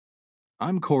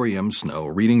I'm Corey M. Snow,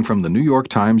 reading from the New York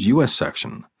Times U.S.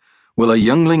 section. Will a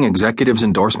Yuengling executive's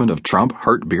endorsement of Trump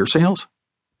hurt beer sales?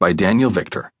 By Daniel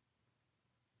Victor.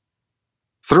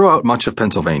 Throughout much of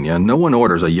Pennsylvania, no one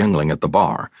orders a Yuengling at the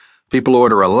bar. People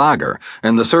order a lager,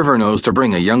 and the server knows to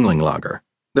bring a Yuengling lager.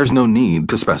 There's no need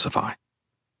to specify.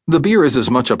 The beer is as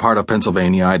much a part of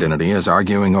Pennsylvania identity as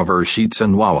arguing over sheets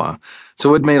and Wawa,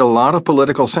 so it made a lot of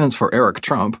political sense for Eric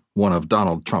Trump, one of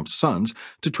Donald Trump's sons,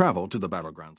 to travel to the battlegrounds.